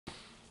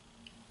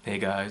Hey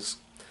guys.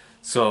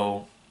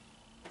 So,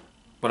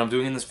 what I'm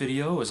doing in this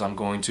video is I'm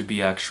going to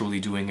be actually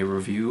doing a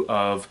review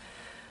of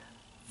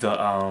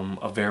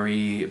a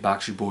very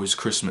Backstreet Boys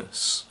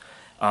Christmas.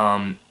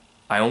 I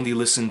only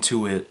listened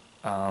to it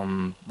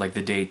like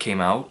the day it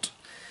came out,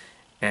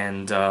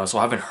 and so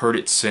I haven't heard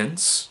it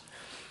since.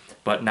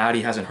 But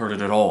Natty hasn't heard it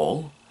at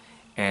all,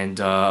 and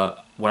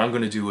what I'm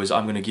gonna do is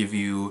I'm gonna give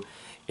you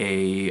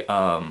a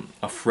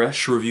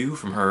fresh review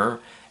from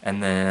her,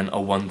 and then a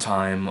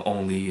one-time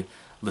only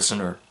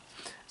listener.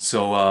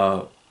 So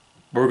what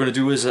we're gonna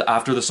do is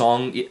after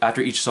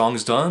each song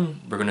is done,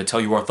 we're gonna tell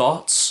you our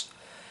thoughts,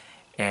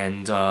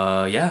 and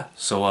yeah.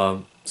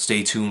 So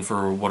stay tuned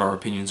for what our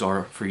opinions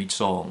are for each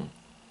song.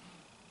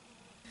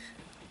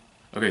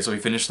 Okay, so we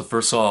finished the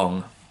first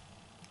song.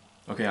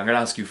 Okay, I'm gonna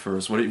ask you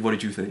first. What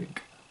did you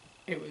think?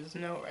 It was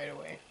no right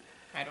away.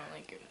 I don't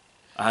like it.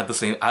 I had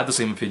the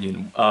same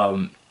opinion.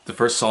 The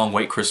first song,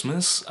 White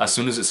Christmas. As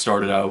soon as it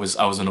started, I was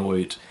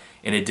annoyed,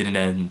 and it didn't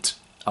end.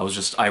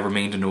 I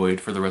remained annoyed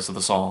for the rest of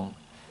the song.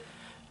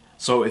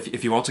 So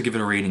if you want to give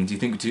it a rating, do you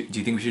think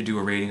we should do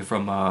a rating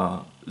from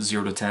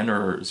 0 to 10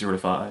 or 0 to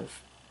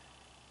 5?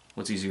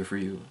 What's easier for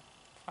you?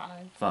 5.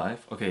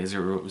 5? Okay,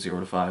 zero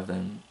to 5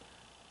 then.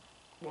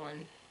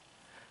 1.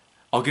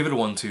 I'll give it a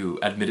 1 too.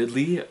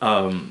 Admittedly,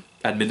 I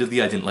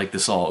didn't like the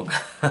song.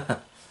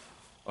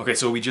 Okay,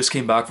 so we just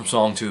came back from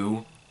song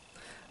 2.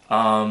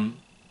 Um,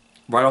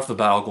 right off the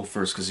bat, I'll go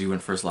first because you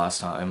went first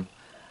last time.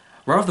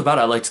 Right off the bat,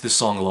 I liked this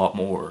song a lot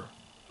more.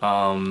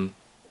 Um,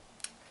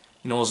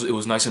 it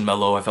was nice and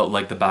mellow. I felt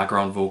like the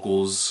background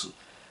vocals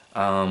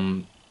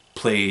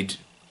played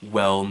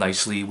well,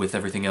 nicely with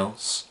everything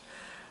else.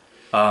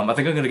 I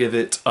think I'm gonna give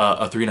it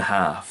a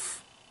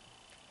 3.5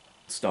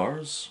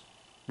 stars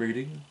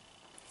rating.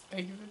 I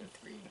give it a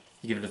 3.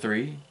 You give it a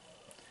 3.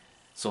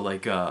 So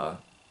like I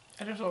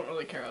just don't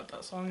really care about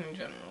that song in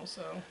general,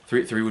 so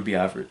three would be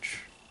average.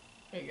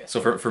 I guess.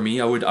 So for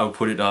me, I would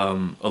put it a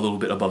little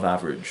bit above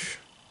average.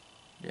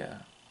 Yeah.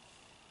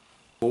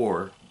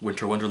 4,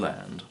 Winter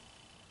Wonderland.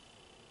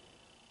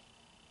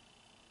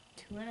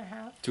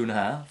 2.5.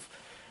 2.5.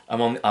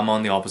 I'm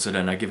on the opposite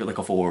end. I give it like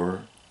a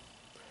 4.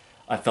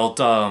 I felt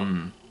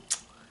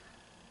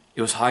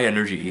it was high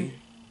energy,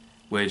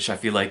 which I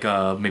feel like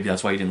maybe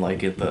that's why you didn't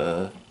like it.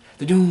 The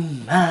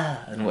doom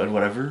and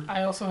whatever.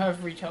 I also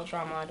have retail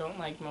trauma. I don't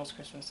like most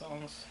Christmas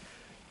songs.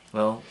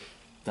 Well,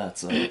 that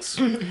sucks.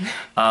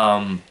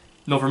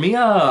 No, for me,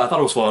 I thought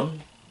it was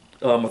fun.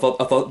 I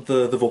thought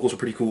the vocals were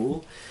pretty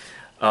cool.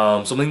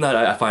 Something that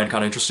I find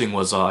kind of interesting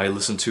was I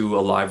listened to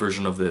a live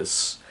version of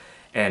this,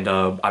 and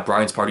at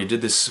Brian's party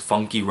did this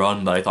funky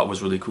run that I thought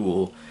was really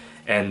cool.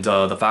 And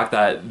the fact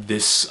that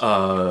this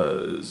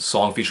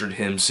song featured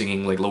him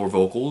singing like lower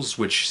vocals,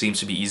 which seems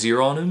to be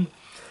easier on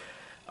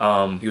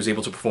him, he was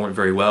able to perform it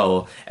very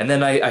well. And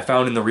then I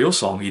found in the real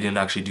song he didn't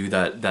actually do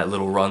that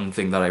little run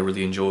thing that I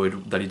really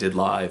enjoyed that he did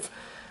live.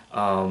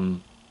 But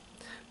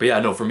yeah,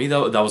 no, for me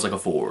that was like a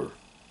 4,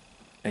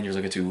 and yours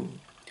like a 2,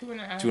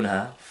 2.5.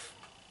 2.5.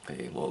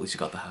 Okay, well at least you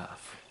got the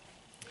half.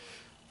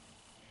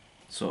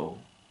 So,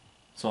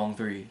 song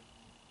 3,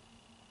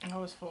 That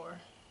was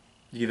 4.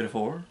 you give it a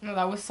 4? No,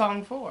 that was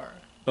song 4.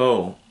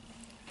 Oh,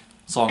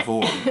 song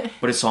 4.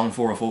 But is song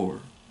 4 a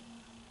 4?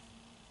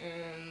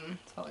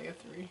 It's probably a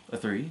 3. A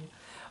 3?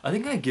 I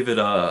think I give it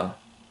a.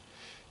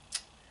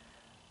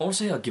 I want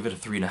to say I'll give it a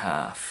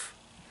 3.5.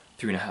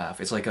 3.5.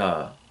 It's like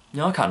a.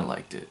 I kind of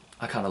liked it.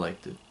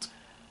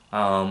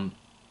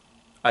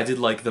 I did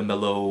like the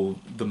mellow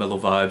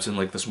vibes and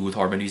like the smooth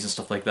harmonies and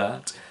stuff like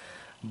that.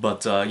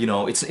 But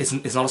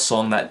it's not a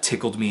song that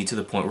tickled me to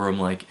the point where I'm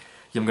like,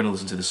 yeah, I'm gonna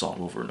listen to this song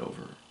over and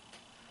over.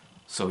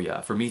 So yeah,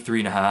 for me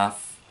 3.5,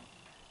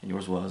 and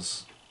yours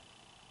was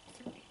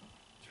 3.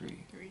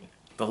 3. 3.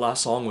 The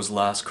last song was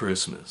Last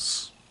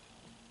Christmas.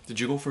 Did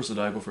you go first or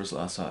did I go first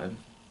last time?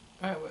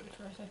 I went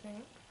first, I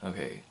think.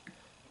 Okay.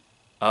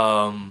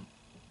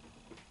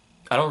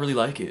 I don't really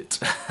like it.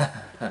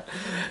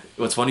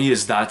 What's funny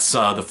is that's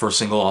the first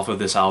single off of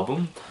this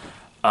album.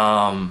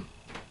 I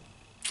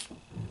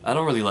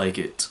don't really like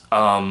it.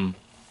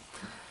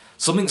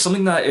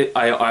 Something that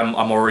I'm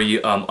already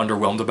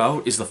underwhelmed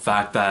about is the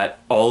fact that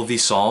all of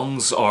these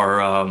songs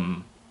are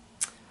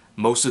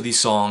most of these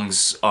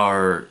songs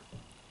are,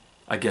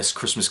 I guess,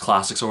 Christmas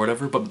classics or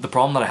whatever. But the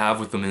problem that I have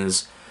with them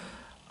is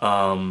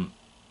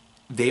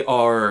they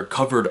are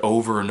covered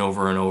over and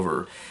over and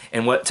over.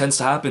 And what tends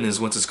to happen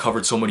is once it's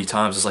covered so many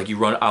times, it's like you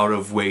run out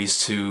of ways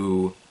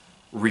to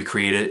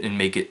recreate it and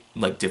make it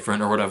like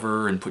different or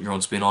whatever and put your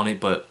own spin on it.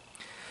 But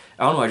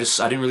I don't know, I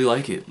didn't really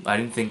like it. I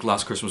didn't think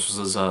Last Christmas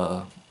was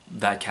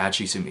that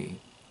catchy to me.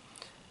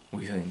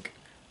 What do you think?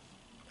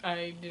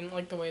 I didn't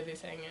like the way they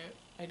sang it.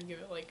 I'd give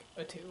it like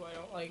a 2. I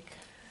don't like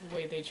the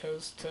way they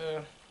chose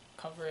to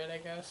cover it, I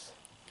guess.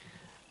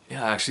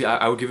 Yeah, actually,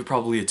 I would give it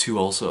probably a 2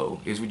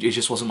 also. It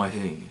just wasn't my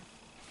thing.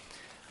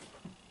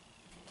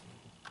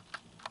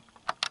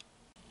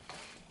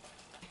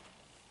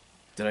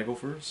 Did I go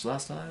first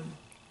last time?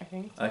 I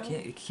think so. I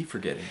keep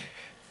forgetting.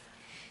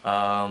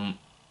 The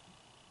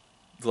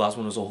last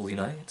one was A Holy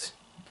Night.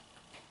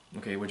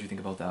 Okay, what do you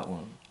think about that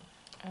one?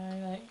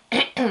 I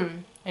like.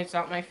 It's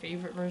not my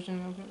favorite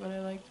version of it, but I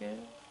liked it.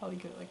 I'll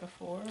give it like a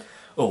 4.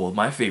 Oh, well,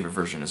 my favorite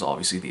version is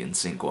obviously the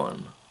NSYNC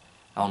one.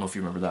 I don't know if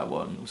you remember that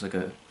one. It was like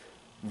a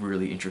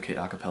really intricate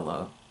a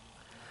cappella.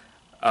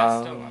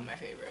 That's still not my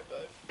favorite,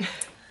 but.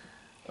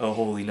 Oh,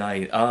 Holy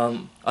Night.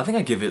 I think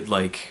I give it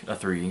like a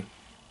 3.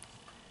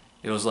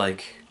 It was like,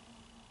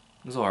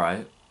 it was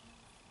alright.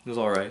 It was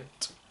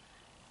alright.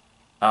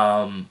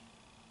 Um,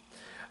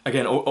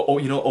 Again,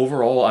 you know,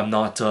 overall, I'm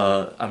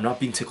not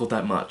being tickled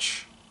that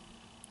much.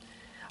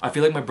 I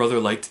feel like my brother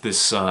liked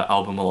this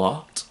album a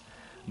lot,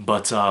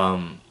 but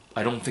I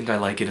don't think I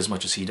like it as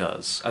much as he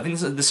does. I think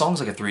this song's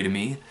like a 3 to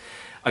me.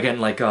 Again,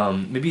 like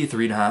maybe a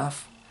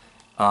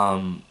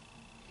 3.5.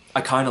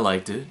 I kind of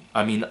liked it.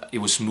 I mean, it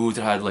was smooth.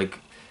 It had like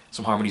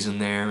some harmonies in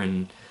there,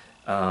 and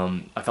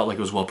I felt like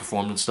it was well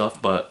performed and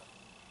stuff. But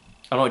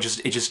I don't know.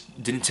 It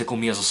just didn't tickle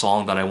me as a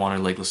song that I want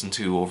to like listen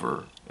to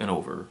over and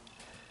over.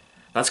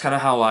 That's kind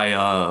of how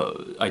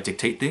I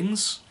dictate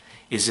things.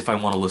 Is if I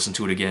want to listen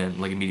to it again,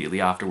 like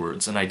immediately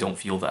afterwards, and I don't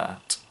feel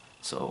that.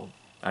 So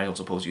I don't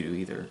suppose you do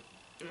either.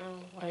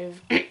 No,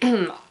 I've.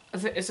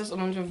 It's just a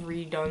bunch of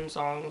redone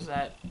songs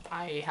that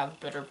I have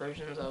better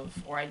versions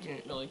of, or I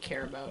didn't really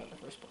care about in the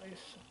first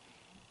place.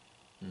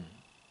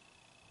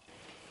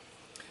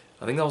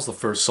 I think that was the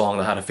first song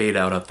that had a fade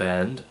out at the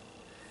end.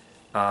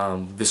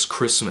 This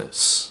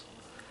Christmas.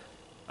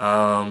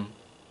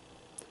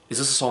 Is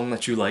this a song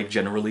that you like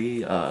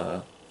generally?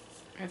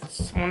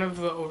 It's one of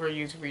the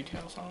overused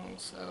retail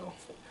songs, so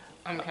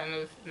I'm kind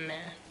of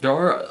meh.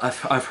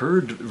 I've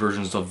heard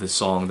versions of this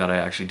song that I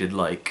actually did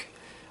like.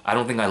 I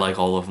don't think I like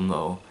all of them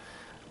though.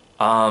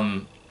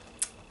 I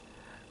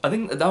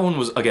think that one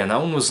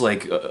was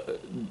like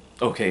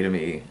okay to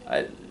me.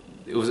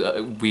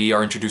 We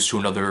are introduced to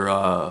another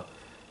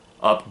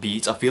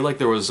upbeat. I feel like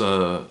there was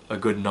a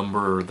good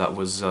number that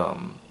was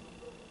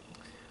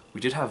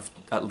we did have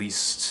at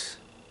least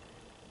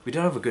we did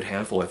have a good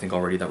handful I think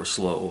already that were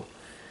slow.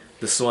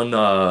 This one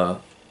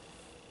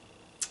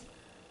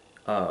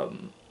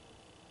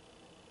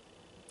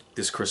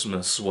this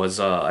Christmas was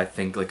I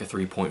think like a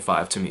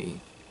 3.5 to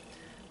me.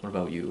 What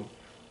about you?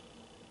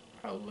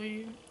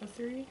 Probably a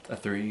 3. A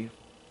 3?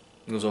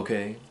 It was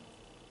okay.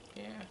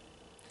 Yeah.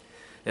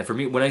 Yeah, for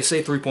me, when I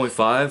say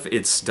 3.5,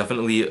 it's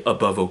definitely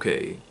above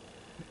okay.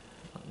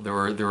 There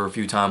were a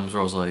few times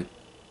where I was like,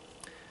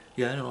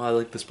 yeah, I know I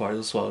like this part of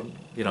the song,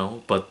 you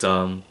know, but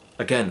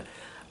again,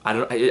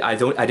 I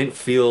didn't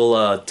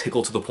feel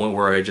tickled to the point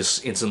where I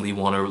just instantly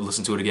want to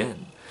listen to it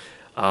again.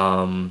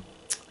 Um,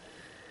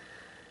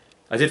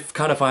 I did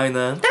kind of find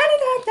that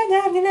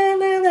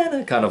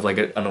kind of like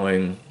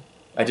annoying.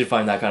 I did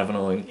find that kind of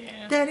annoying.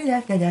 Yeah.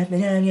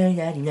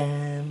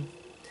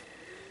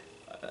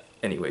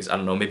 Anyways, I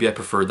don't know, maybe I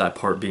preferred that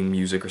part being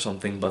music or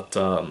something, but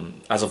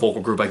as a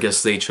vocal group, I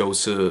guess they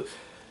chose to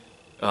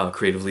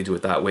creatively do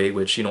it that way,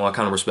 which, you know, I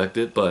kind of respect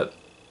it, but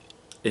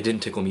it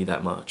didn't tickle me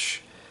that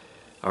much.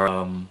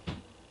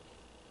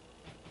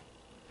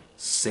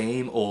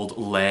 Same old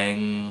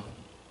Lang...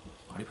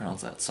 How do you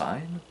pronounce that?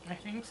 Sign? I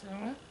think so.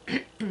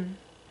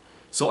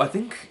 So I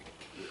think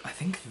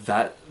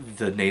that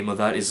the name of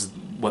that is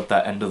what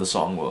that end of the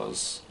song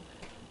was.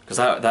 Because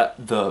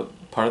the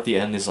part at the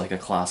end is like a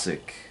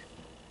classic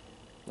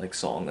like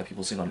song that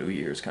people sing on New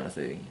Year's kind of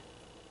thing.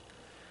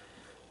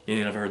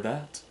 You never heard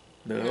that?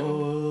 No.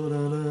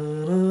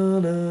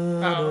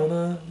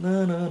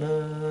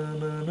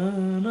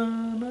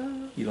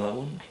 You know that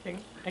one?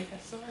 I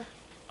guess so.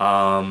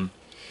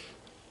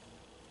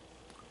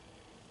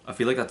 I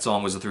feel like that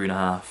song was a 3.5.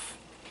 I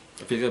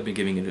feel like I've been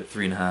giving it a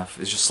 3.5.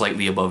 It's just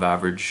slightly above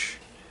average.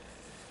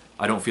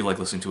 I don't feel like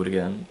listening to it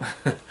again.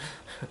 I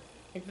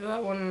give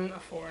that one a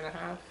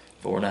 4.5.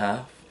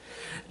 4.5.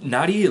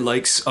 Natty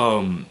likes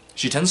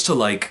she tends to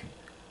like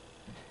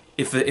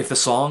if the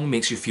song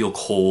makes you feel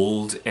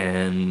cold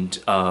and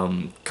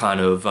kind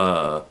of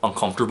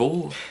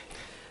uncomfortable,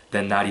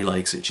 then Natty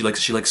likes it. She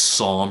likes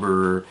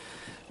somber,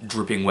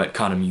 dripping wet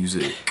kind of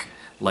music.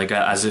 Like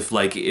as if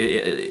like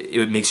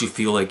it makes you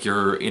feel like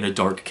you're in a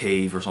dark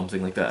cave or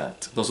something like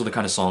that. Those are the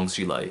kind of songs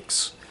she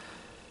likes.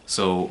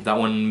 So that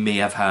one may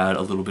have had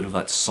a little bit of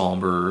that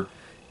somber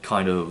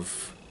kind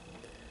of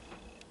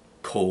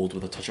cold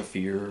with a touch of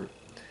fear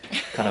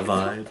kind of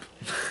vibe.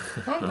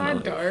 Not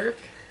that dark.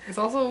 It's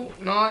also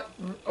not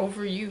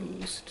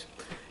overused.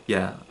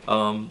 Yeah.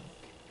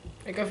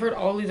 Like, I've heard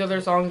all these other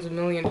songs a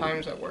million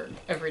times at work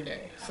every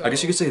day. So. I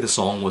guess you could say the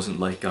song wasn't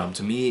like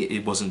to me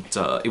it wasn't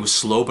it was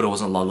slow, but it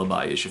wasn't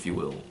lullaby-ish, if you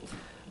will.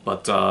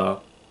 But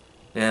yeah,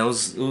 it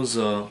was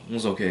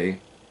okay.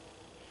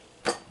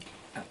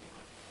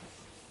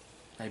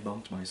 I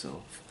bumped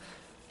myself.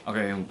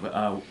 Okay, I'm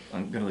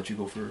gonna let you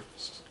go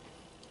first.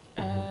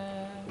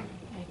 I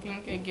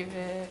think I give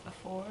it a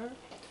 4.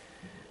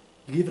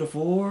 You give it a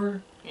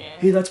 4? Yeah.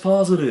 Hey, that's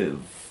positive.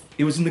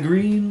 It was in the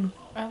green.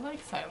 I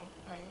like Silent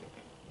Night.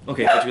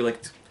 Okay, but you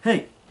liked.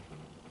 Hey.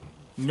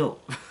 No.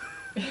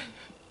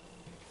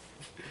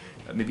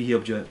 Maybe he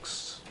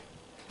objects.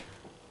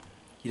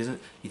 He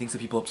doesn't. He thinks the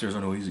people upstairs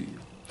are noisy.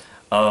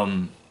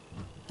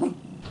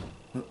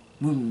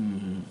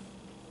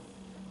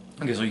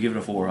 Okay, so you give it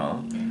a 4, huh?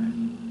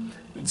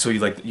 So you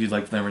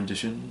like their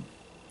rendition?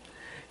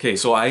 Okay,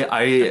 so I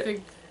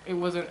think it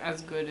wasn't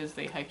as good as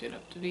they hyped it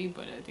up to be,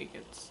 but I think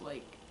it's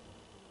like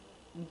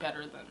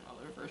better than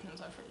other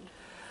versions I've heard.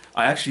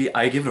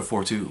 I give it a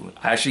 4 too.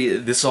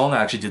 This song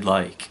I actually did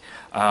like.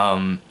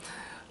 I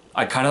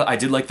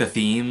did like the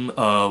theme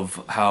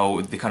of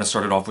how they kind of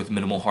started off with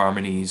minimal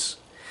harmonies,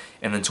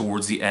 and then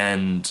towards the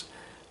end,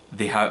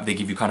 they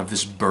give you kind of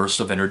this burst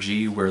of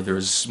energy where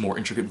there's more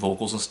intricate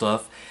vocals and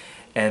stuff,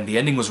 and the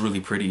ending was really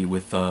pretty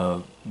with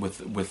the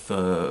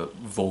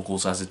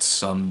vocals as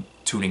it's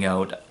tuning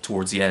out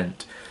towards the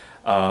end.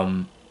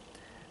 I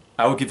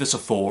would give this a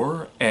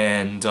 4,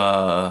 and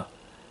I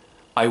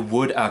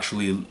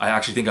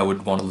actually think I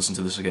would want to listen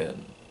to this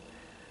again.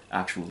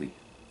 Actually,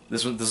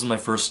 this is my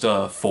first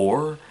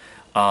 4.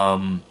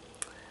 And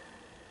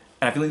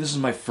I feel like this is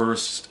my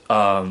first,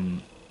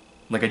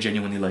 like I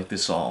genuinely like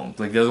this song.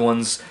 Like the other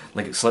ones,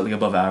 like slightly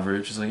above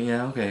average. It's like,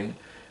 yeah, okay.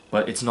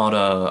 But it's not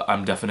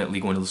I'm definitely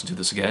going to listen to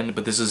this again.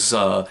 But this is,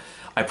 I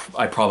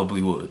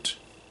probably would.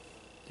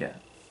 Yeah.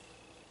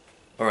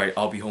 Alright,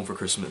 I'll be home for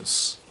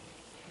Christmas.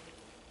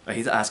 I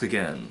hate to ask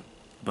again,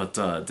 but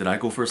did I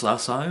go first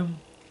last time?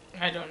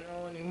 I don't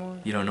know anymore.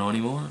 You don't know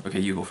anymore? Okay,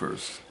 you go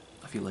first.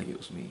 I feel like it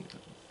was me.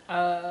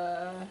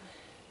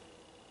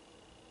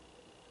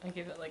 I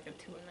give it like a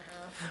 2.5.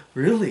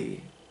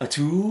 Really? A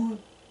 2?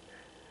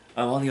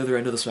 I'm on the other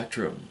end of the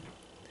spectrum.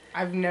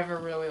 I've never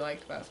really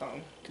liked that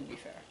song, to be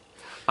fair.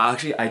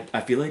 Actually,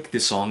 I feel like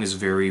this song is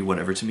very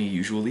whatever to me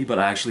usually, but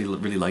I actually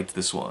really liked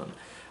this one.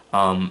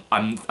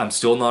 I'm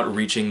still not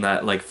reaching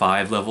that like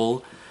 5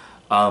 level,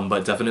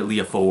 but definitely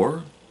a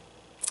 4.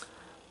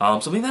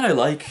 Something that I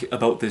like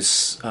about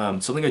this,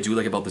 something I do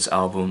like about this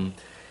album,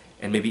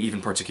 and maybe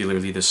even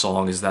particularly this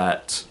song, is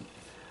that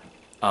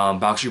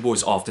Backstreet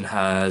Boys often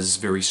has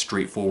very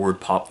straightforward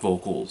pop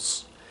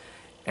vocals,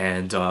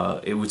 and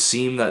it would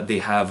seem that they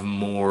have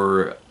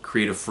more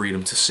creative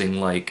freedom to sing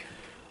like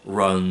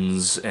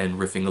runs and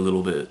riffing a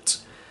little bit,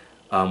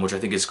 which I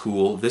think is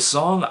cool. This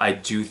song I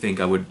do think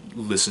I would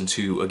listen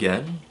to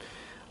again.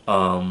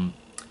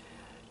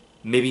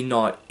 Maybe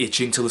not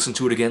itching to listen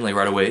to it again like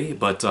right away,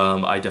 but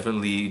I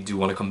definitely do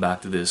want to come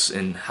back to this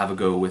and have a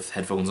go with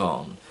headphones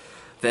on.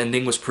 The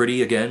ending was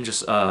pretty again,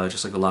 just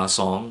like the last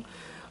song.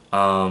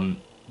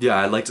 Yeah,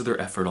 I liked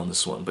their effort on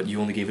this one, but you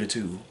only gave it a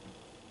 2.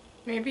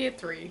 Maybe a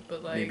 3,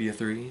 but like... Maybe a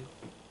 3?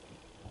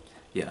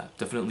 Yeah,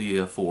 definitely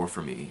a 4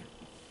 for me.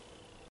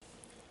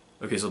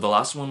 Okay, so the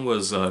last one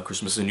was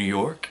Christmas in New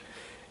York,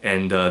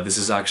 and this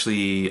is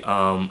actually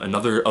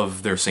another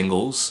of their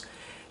singles,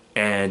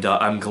 and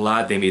I'm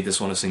glad they made this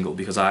one a single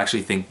because I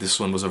actually think this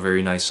one was a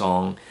very nice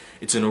song.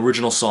 It's an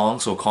original song,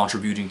 so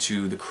contributing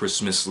to the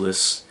Christmas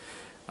list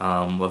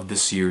of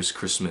this year's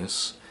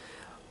Christmas.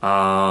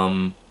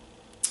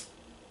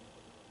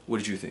 What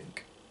did you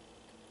think?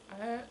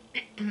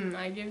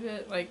 I give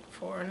it like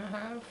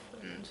 4.5,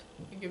 and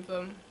I give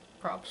them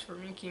props for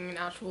making an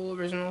actual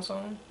original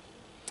song.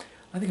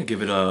 I think I'm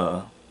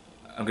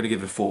gonna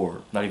give it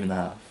 4, not even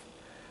half.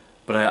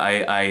 But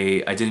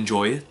I did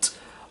enjoy it.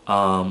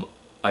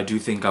 I do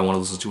think I want to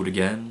listen to it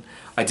again.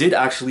 I did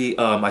actually,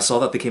 I saw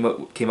that they came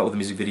out with a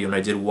music video, and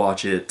I did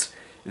watch it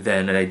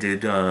then, and I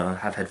did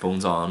have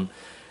headphones on,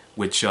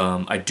 which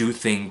I do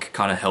think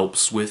kind of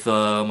helps with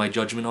my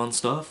judgment on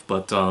stuff,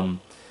 but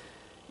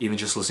even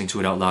just listening to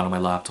it out loud on my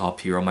laptop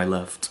here on my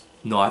left,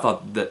 no, I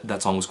thought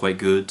that song was quite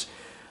good.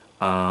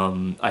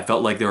 I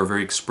felt like they were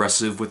very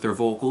expressive with their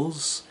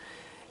vocals,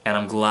 and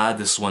I'm glad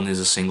this one is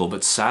a single,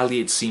 but sadly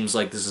it seems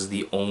like this is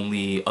the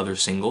only other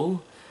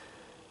single,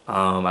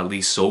 at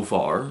least so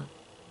far.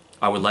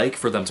 I would like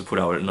for them to put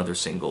out another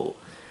single,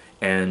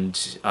 and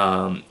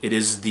it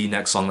is the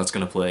next song that's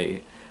gonna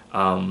play.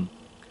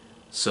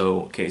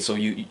 So, okay, so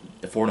you,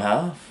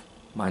 4.5,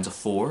 mine's a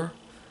 4.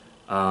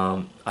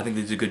 I think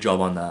they did a good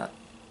job on that.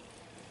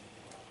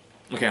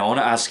 Okay, I want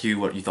to ask you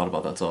what you thought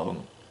about that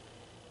song.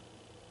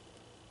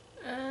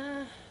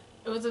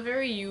 It was a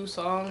very you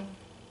song.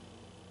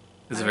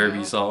 It's a very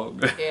B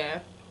song. Yeah,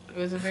 it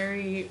was a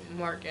very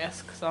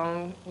Mark-esque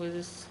song. It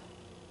was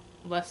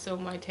less so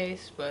my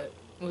taste, but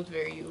it was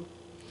very you.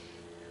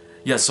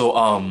 Yeah, so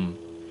I'm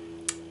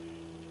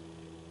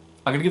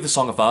gonna give the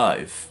song a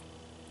 5.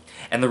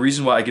 And the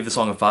reason why I give the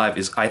song a 5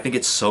 is I think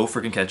it's so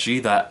freaking catchy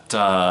that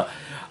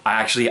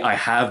I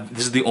have,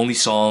 this is the only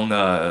song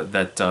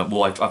that,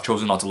 well, I've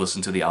chosen not to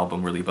listen to the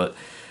album really, but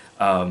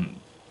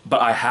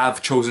I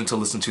have chosen to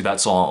listen to that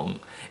song,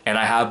 and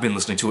I have been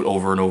listening to it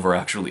over and over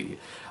actually.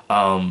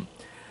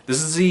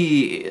 This is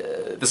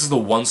the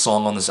one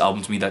song on this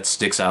album to me that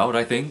sticks out,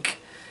 I think.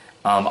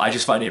 I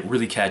just find it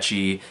really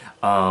catchy.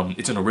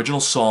 It's an original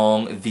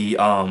song. The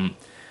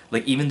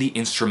like even the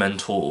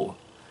instrumental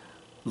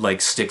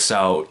like sticks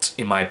out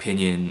in my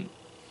opinion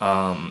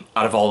out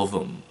of all of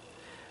them.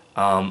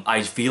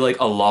 I feel like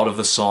a lot of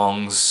the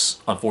songs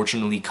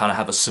unfortunately kind of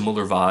have a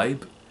similar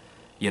vibe.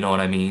 You know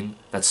what I mean?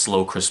 That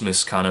slow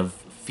Christmas kind of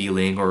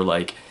feeling, or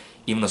like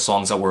even the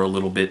songs that were a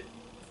little bit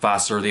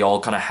faster, they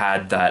all kind of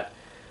had that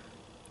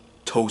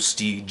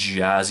toasty,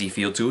 jazzy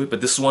feel to it.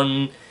 But this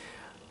one,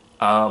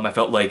 I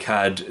felt like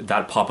had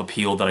that pop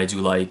appeal that I do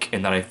like,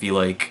 and that I feel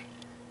like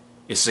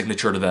is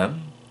signature to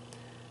them.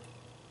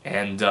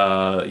 And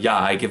yeah,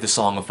 I give this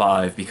song a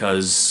 5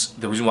 because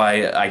the reason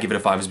why I give it a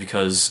 5 is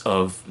because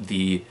of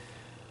the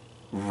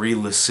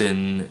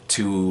re-listen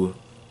to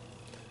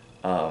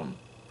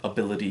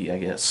ability, I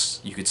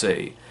guess you could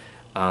say,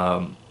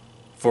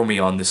 for me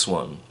on this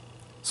one.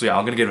 So yeah,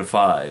 I'm gonna give it a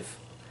 5.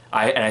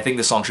 I think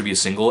this song should be a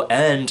single,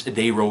 and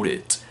they wrote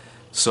it.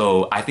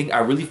 So I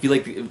really feel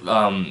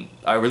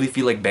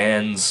like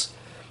bands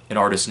and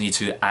artists need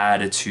to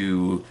add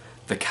to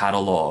the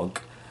catalog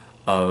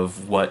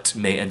of what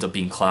may end up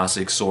being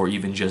classics, or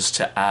even just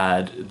to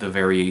add the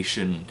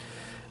variation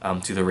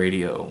to the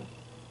radio.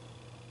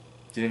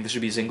 Do you think this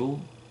should be a single?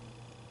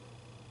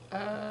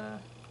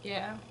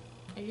 Yeah.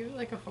 I give it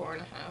like a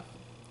 4.5.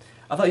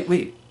 I thought,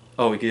 wait,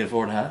 oh, we gave it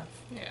 4.5?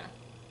 Yeah.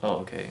 Oh,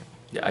 okay.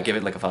 Yeah, I give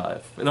it like a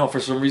 5. No, for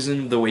some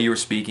reason, the way you were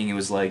speaking, it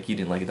was like you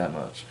didn't like it that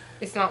much.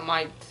 It's not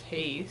my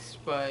taste,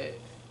 but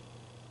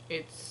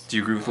it's... Do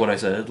you agree with what I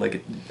said?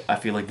 Like, I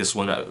feel like this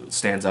one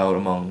stands out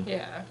among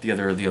the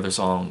other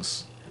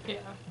songs. Yeah.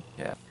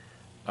 Yeah.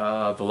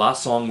 The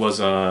last song was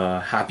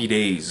Happy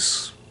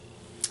Days.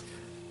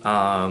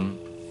 I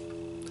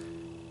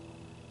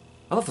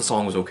thought the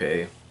song was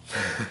okay.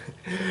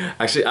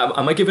 Actually,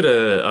 I might give it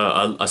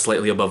a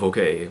slightly above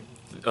okay.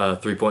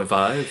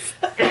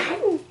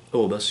 3.5.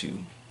 Oh, bless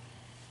you.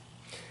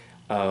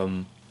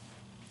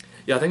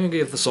 Yeah, I think I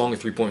gave the song a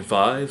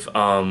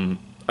 3.5.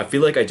 I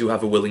feel like I do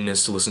have a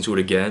willingness to listen to it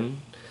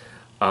again.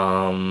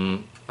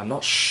 I'm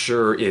not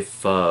sure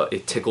if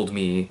it tickled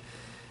me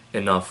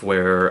enough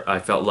where I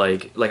felt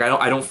like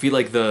I don't feel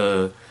like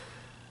the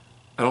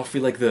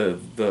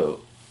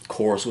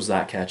chorus was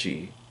that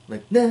catchy.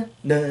 Like na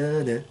na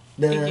na na na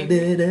na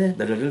na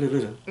na na.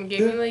 It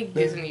gave me like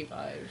Disney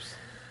vibes,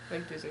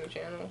 like Disney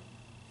Channel.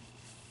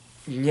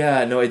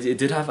 Yeah, no, it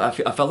did have. I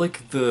felt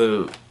like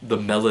the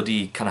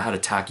melody kind of had a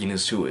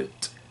tackiness to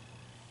it.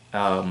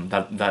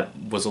 That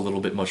was a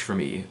little bit much for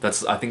me.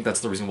 I think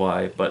that's the reason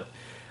why. But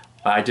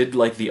I did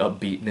like the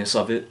upbeatness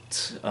of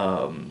it.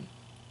 I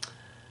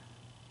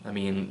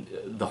mean,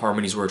 the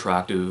harmonies were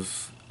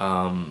attractive.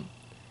 But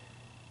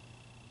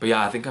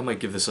yeah, I think I might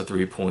give this a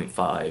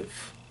 3.5.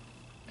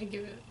 I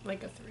give it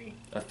like a 3.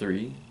 A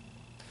 3?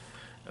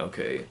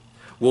 Okay.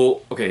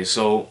 Well, okay,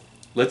 so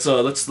let's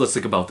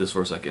think about this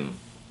for a second.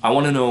 I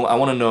want to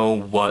know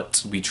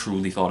what we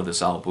truly thought of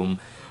this album.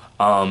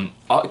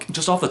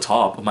 Just off the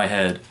top of my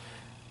head,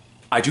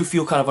 I do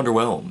feel kind of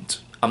underwhelmed.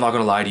 I'm not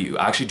gonna lie to you.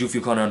 I actually do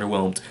feel kind of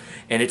underwhelmed,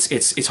 and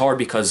it's hard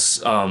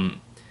because I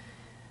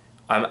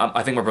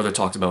think my brother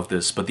talked about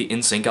this, but the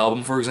NSYNC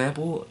album, for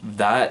example,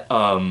 that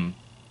album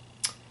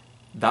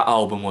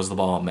was the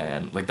bomb,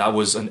 man. Like, that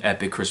was an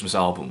epic Christmas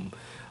album.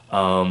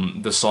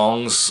 The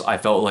songs I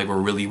felt like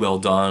were really well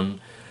done.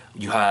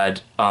 You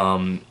had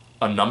a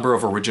number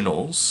of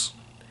originals,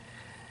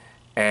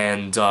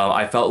 and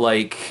I felt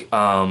like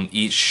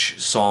each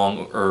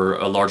song, or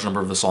a large number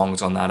of the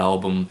songs on that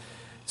album,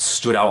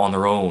 stood out on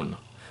their own.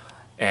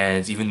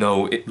 And even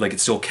though it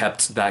still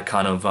kept that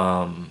kind of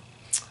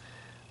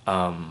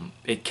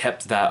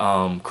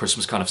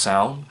Christmas kind of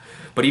sound,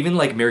 but even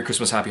like Merry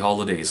Christmas, Happy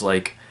Holidays,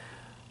 like,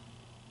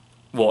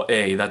 well,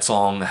 that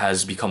song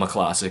has become a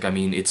classic. I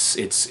mean,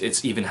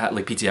 it's even had,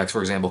 like, PTX,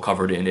 for example,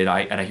 covered it, and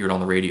I hear it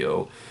on the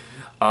radio.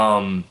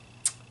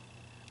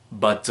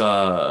 But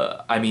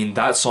I mean,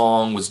 that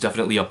song was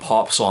definitely a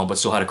pop song, but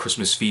still had a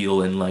Christmas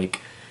feel, and,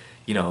 like,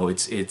 you know,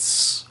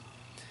 it's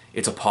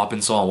a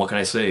poppin' song. What can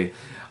I say?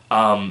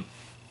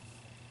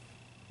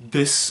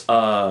 This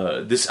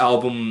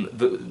album,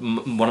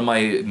 one of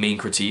my main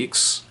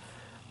critiques,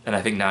 and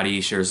I think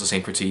Natty shares the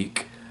same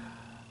critique.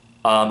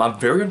 I'm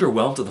very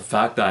underwhelmed at the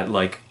fact that,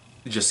 like,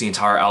 just the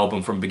entire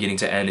album from beginning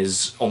to end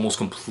is almost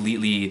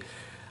completely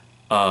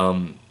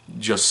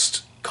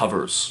just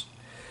covers.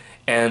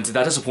 And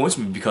that disappoints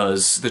me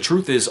because the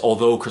truth is,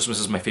 although Christmas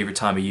is my favorite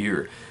time of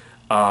year,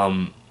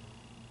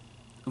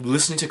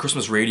 listening to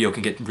Christmas radio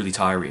can get really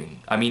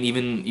tiring. I mean,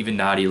 even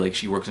Natty, like,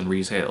 she works in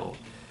retail,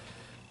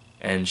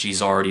 and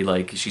she's already,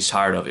 like, she's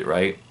tired of it,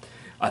 right?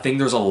 I think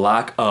there's a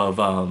lack of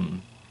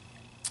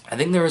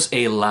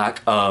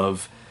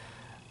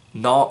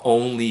not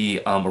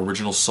only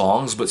original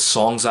songs, but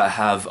songs that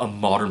have a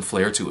modern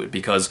flair to it,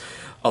 because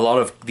a lot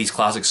of these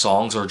classic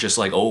songs are just,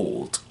 like,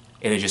 old,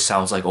 and it just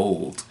sounds like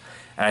old.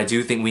 And I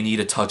do think we need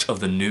a touch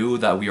of the new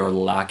that we are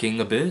lacking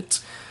a bit.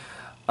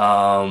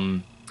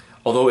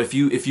 Although if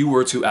you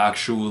were to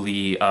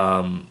actually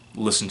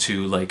listen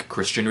to, like,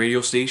 Christian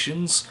radio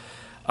stations,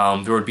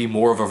 there would be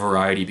more of a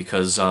variety,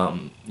 because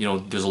you know,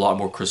 there's a lot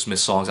more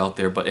Christmas songs out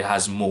there, but it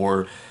has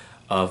more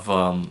of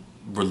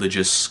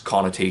religious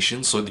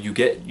connotations, so you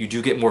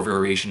do get more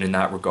variation in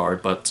that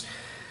regard. But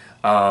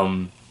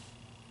for,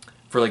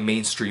 like,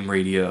 mainstream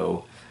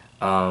radio,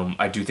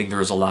 I do think there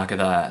is a lack of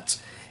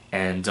that,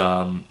 and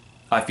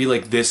I feel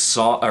like this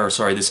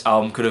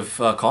album could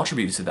have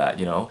contributed to that,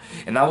 you know,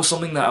 and that was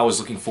something that I was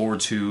looking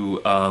forward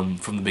to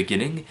from the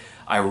beginning.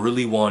 I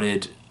really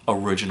wanted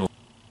original.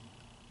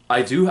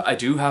 I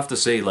do have to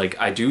say, like,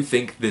 I do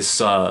think this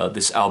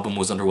album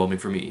was underwhelming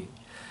for me.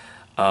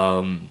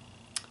 Um,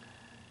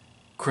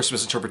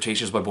 Christmas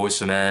Interpretations by Boyz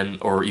II Men,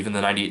 or even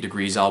the 98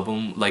 Degrees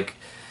album, like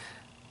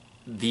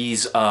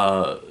these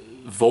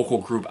vocal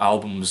group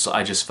albums,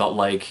 I just felt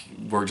like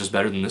were just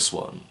better than this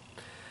one.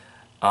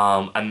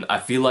 And I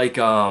feel like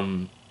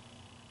a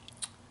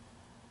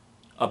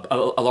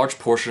large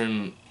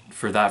portion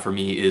for that for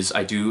me is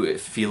I do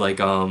feel like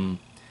a,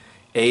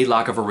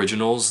 lack of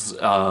originals,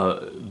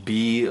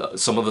 b,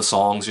 some of the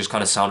songs just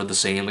kind of sounded the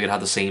same, like it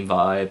had the same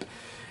vibe,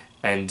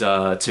 and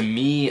to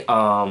me,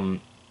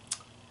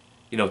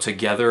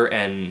 Together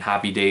and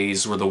Happy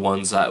Days were the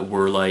ones that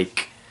were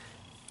like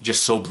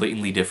just so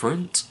blatantly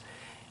different,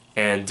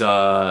 and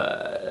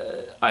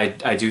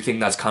I do think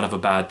that's kind of a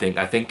bad thing.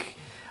 I think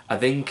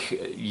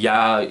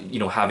yeah,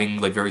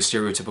 having like very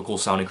stereotypical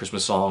sounding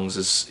Christmas songs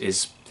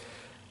is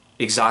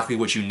exactly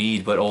what you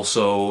need, but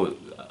also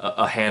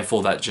a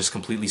handful that just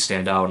completely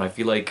stand out. And I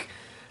feel like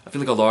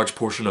a large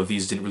portion of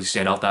these didn't really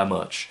stand out that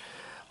much.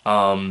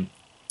 But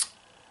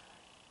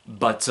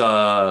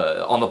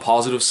on the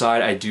positive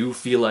side, I do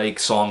feel like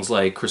songs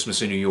like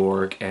Christmas in New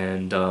York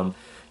and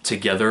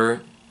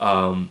Together,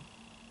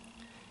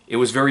 it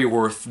was very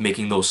worth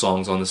making those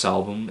songs on this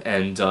album.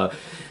 And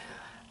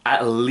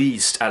at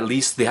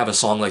least they have a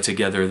song like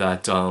Together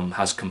that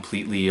has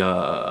completely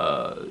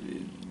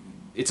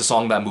it's a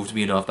song that moved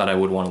me enough that I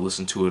would want to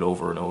listen to it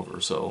over and over.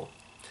 So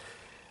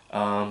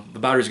the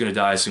battery's gonna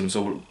die soon.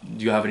 So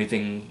do you have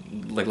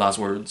anything like last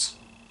words?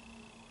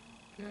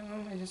 No,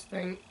 I just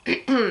think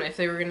if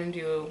they were gonna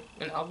do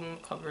an album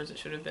of covers, it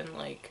should have been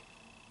like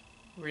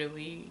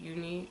really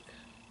unique,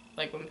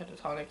 like when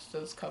Pentatonics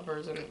does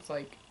covers and it's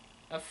like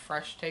a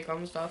fresh take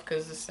on stuff.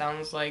 Because this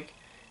sounds like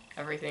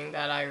everything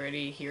that I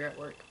already hear at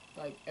work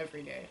like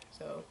every day.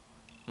 So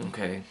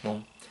Okay,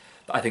 well,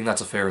 I think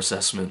that's a fair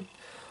assessment.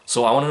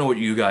 So I want to know what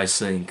you guys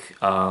think.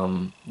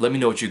 Let me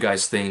know what you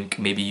guys think.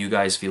 Maybe you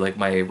guys feel like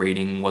my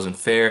rating wasn't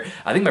fair.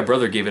 I think my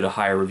brother gave it a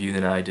higher review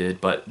than I did,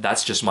 but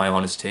that's just my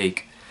honest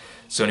take.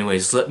 So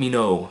anyways, let me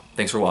know.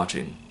 Thanks for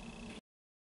watching.